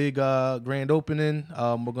do a big grand opening.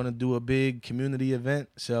 We're going to do a big community event.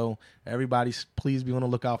 So everybody, please be on the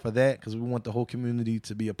lookout for that, because we want the whole community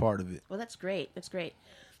to be a part of it. Well, that's great. That's great.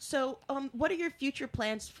 So what are your future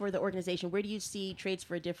plans for the organization? Where do you see Trades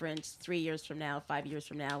for a Difference 3 years from now, 5 years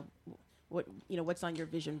from now? What's on your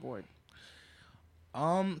vision board?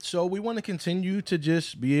 So we want to continue to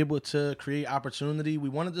just be able to create opportunity. We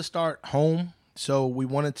wanted to start home. So we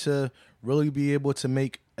wanted to really be able to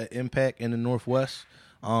make an impact in the Northwest.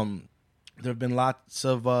 There have been lots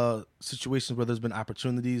of situations where there's been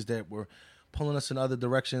opportunities that were pulling us in other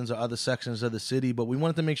directions or other sections of the city, but we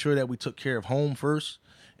wanted to make sure that we took care of home first.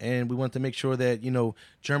 And we wanted to make sure that,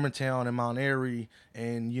 Germantown and Mount Airy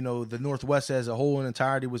and, the Northwest as a whole in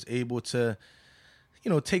entirety was able to,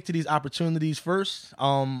 take to these opportunities first.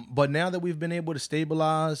 But now that we've been able to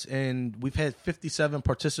stabilize, and we've had 57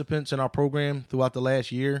 participants in our program throughout the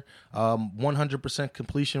last year, 100%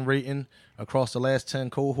 completion rating across the last 10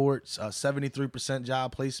 cohorts, 73%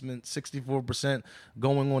 job placement, 64%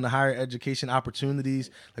 going on to higher education opportunities.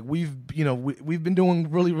 Like we've been doing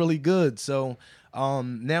really, really good. So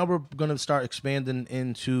now we're going to start expanding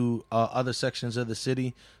into other sections of the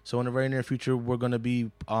city. So in the very near future, we're going to be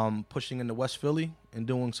pushing into West Philly and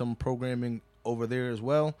doing some programming over there as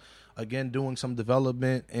well. Again, doing some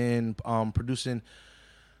development and producing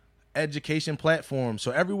education platforms.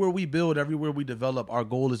 So everywhere we build, everywhere we develop, our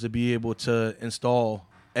goal is to be able to install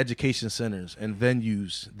education centers and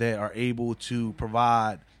venues that are able to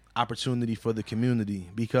provide opportunity for the community,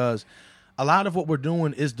 because a lot of what we're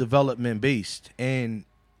doing is development based, and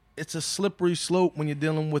it's a slippery slope when you're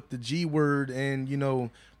dealing with the G word, and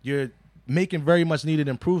you're making very much needed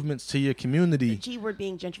improvements to your community. The G word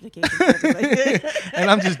being gentrification. And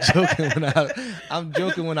I'm just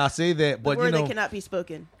joking when I say that, but the word that cannot be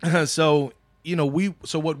spoken. So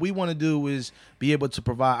what we want to do is be able to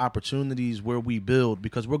provide opportunities where we build,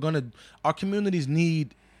 because our communities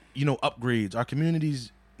need upgrades. Our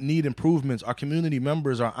communities need improvements. Our community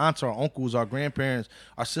members, our aunts, our uncles, our grandparents,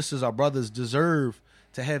 our sisters, our brothers deserve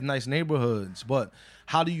to have nice neighborhoods. But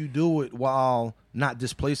how do you do it while not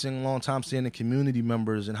displacing long-time standing community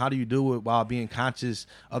members? And how do you do it while being conscious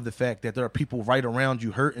of the fact that there are people right around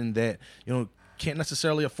you hurting that, can't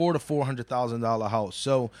necessarily afford a $400,000 house?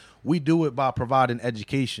 So we do it by providing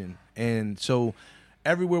education. And so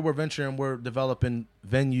everywhere we're venturing, we're developing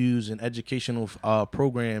venues and educational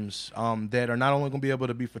programs that are not only going to be able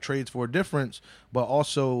to be for Trades for a Difference, but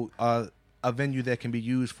also a venue that can be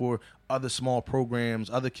used for other small programs,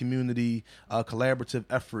 other community collaborative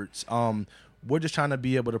efforts. We're just trying to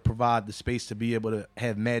be able to provide the space to be able to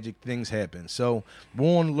have magic things happen. So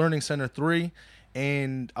we're on Learning Center 3,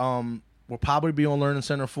 and we'll probably be on Learning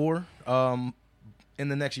Center 4 in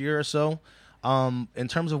the next year or so. In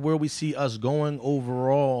terms of where we see us going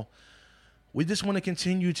overall, we just want to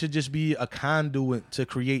continue to just be a conduit to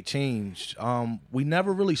create change. We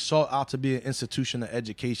never really sought out to be an institution of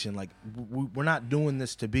education. Like, we're not doing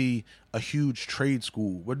this to be a huge trade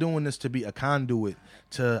school. We're doing this to be a conduit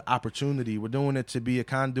to opportunity. We're doing it to be a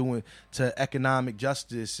conduit to economic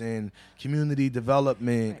justice and community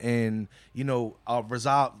development, and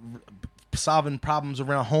solving problems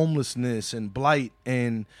around homelessness and blight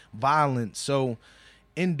and violence. So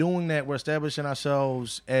in doing that, we're establishing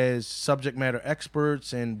ourselves as subject matter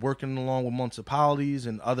experts and working along with municipalities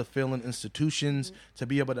and other failing institutions to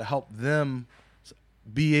be able to help them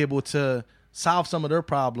be able to solve some of their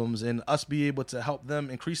problems, and us be able to help them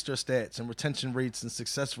increase their stats and retention rates and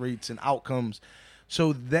success rates and outcomes.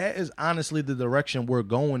 So that is honestly the direction we're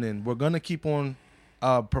going in. We're going to keep on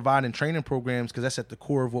providing training programs, because that's at the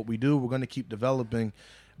core of what we do. We're going to keep developing,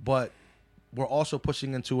 but we're also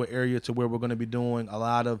pushing into an area to where we're going to be doing a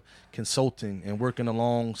lot of consulting and working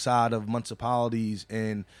alongside of municipalities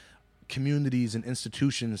and communities and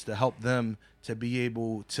institutions to help them to be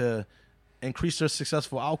able to increase their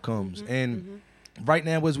successful outcomes. Right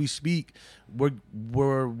now, as we speak,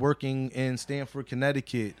 we're working in Stamford,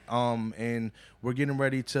 Connecticut, and we're getting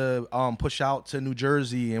ready to push out to New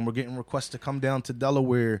Jersey, and we're getting requests to come down to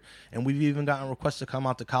Delaware, and we've even gotten requests to come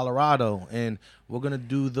out to Colorado, and we're going to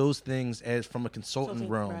do those things as from a consultant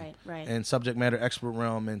realm and subject matter expert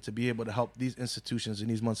realm, and to be able to help these institutions and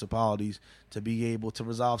these municipalities to be able to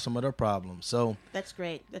resolve some of their problems. So that's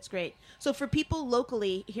great. So for people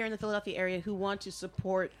locally here in the Philadelphia area who want to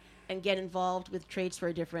support and get involved with Trades for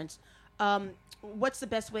a Difference, what's the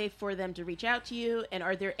best way for them to reach out to you? And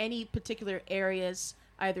are there any particular areas,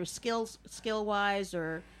 either skill-wise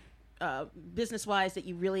or business-wise, that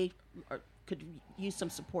you really could use some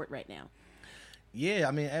support right now? Yeah,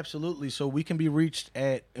 I mean, absolutely. So we can be reached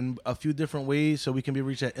in a few different ways. So we can be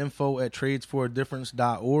reached at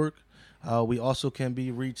info@tradesforadifference.org. We also can be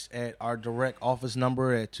reached at our direct office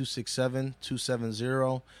number at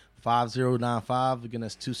 267-270-5095. Again,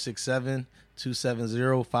 that's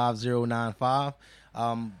 267-270-5095.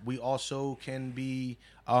 We also can be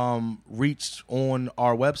reached on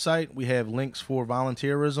our website. We have links for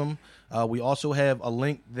volunteerism. We also have a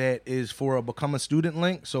link that is for a Become a Student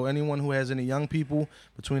link. So anyone who has any young people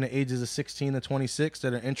between the ages of 16 and 26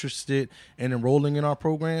 that are interested in enrolling in our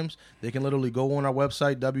programs, they can literally go on our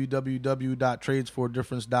website,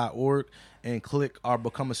 www.tradesforadifference.org, and click our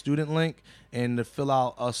Become a Student link and to fill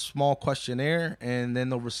out a small questionnaire, and then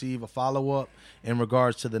they'll receive a follow-up in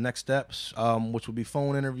regards to the next steps, which will be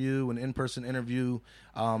phone interview, an in-person interview,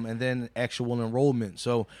 and then actual enrollment.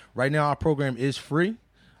 So right now our program is free.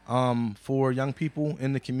 for young people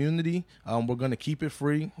in the community. We're going to keep it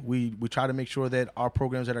free. We try to make sure that our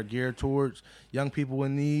programs that are geared towards young people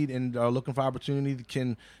in need and are looking for opportunity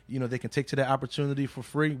they can take to that opportunity for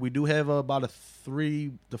free. We do have about a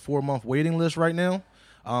 3 to 4 month waiting list right now.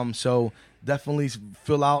 So definitely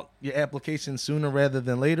fill out your application sooner rather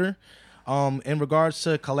than later. In regards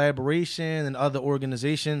to collaboration and other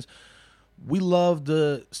organizations, we love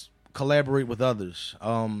to collaborate with others.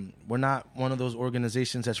 We're not one of those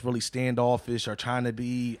organizations that's really standoffish or trying to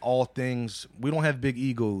be all things. We don't have big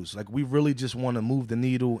egos. Like, we really just want to move the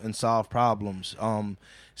needle and solve problems.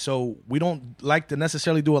 So we don't like to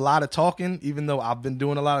necessarily do a lot of talking, even though I've been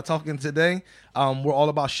doing a lot of talking today. We're all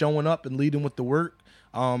about showing up and leading with the work.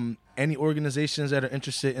 Any organizations that are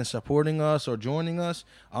interested in supporting us or joining us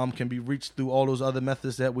can be reached through all those other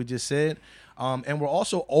methods that we just said. And we're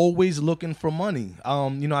also always looking for money.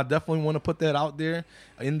 I definitely want to put that out there.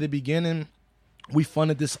 In the beginning, we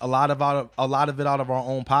funded this a lot of it out of our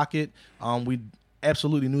own pocket. We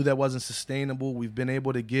absolutely knew that wasn't sustainable. We've been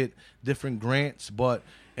able to get different grants, but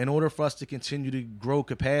in order for us to continue to grow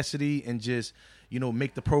capacity and just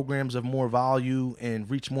make the programs of more value and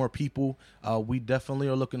reach more people, we definitely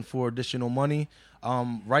are looking for additional money.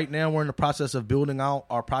 Right now, we're in the process of building out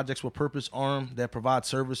our Projects with Purpose arm that provides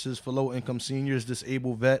services for low-income seniors,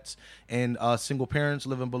 disabled vets, and single parents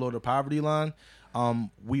living below the poverty line.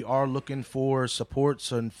 We are looking for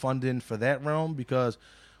supports and funding for that realm because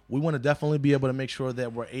we want to definitely be able to make sure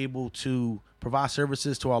that we're able to provide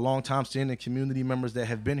services to our long-time standing community members that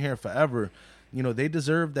have been here forever. They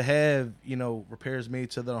deserve to have, repairs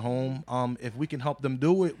made to their home. If we can help them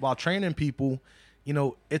do it while training people,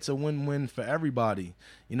 it's a win-win for everybody.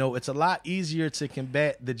 It's a lot easier to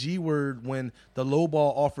combat the G word when the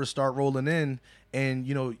lowball offers start rolling in and,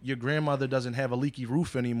 your grandmother doesn't have a leaky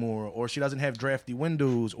roof anymore, or she doesn't have drafty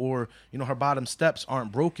windows, or, her bottom steps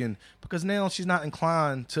aren't broken, because now she's not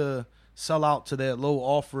inclined to sell out to that low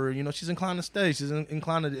offer. She's inclined to stay. She's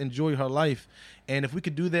inclined to enjoy her life. And if we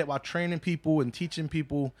could do that while training people and teaching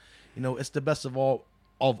people, it's the best of all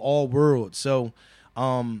worlds. So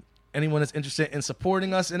anyone that's interested in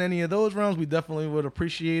supporting us in any of those realms, we definitely would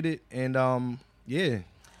appreciate it. And yeah.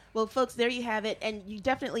 Well, folks, there you have it. And you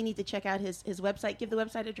definitely need to check out his website. Give the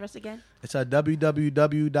website address again. It's at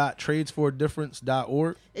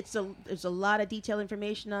www.tradesfordifference.org. There's a lot of detailed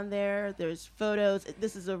information on there. There's photos.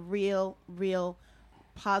 This is a real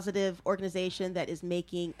positive organization that is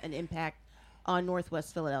making an impact on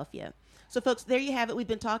Northwest Philadelphia. So, folks, there you have it. We've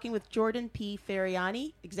been talking with Jordan P.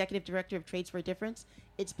 Ferriani, Executive Director of Trades for a Difference.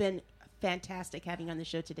 It's been fantastic having you on the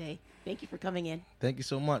show today. Thank you for coming in. Thank you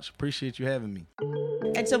so much. Appreciate you having me.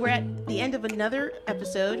 And so we're at the end of another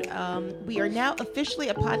episode. We are now officially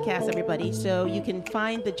a podcast, everybody. So you can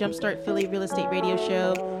find the Jumpstart Philly Real Estate Radio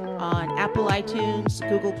Show on Apple iTunes,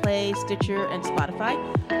 Google Play, Stitcher, and Spotify.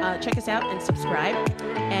 Check us out and subscribe.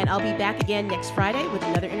 And I'll be back again next Friday with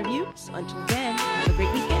another interview. So until then, have a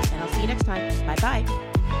great weekend, and I'll see you next time. Bye-bye.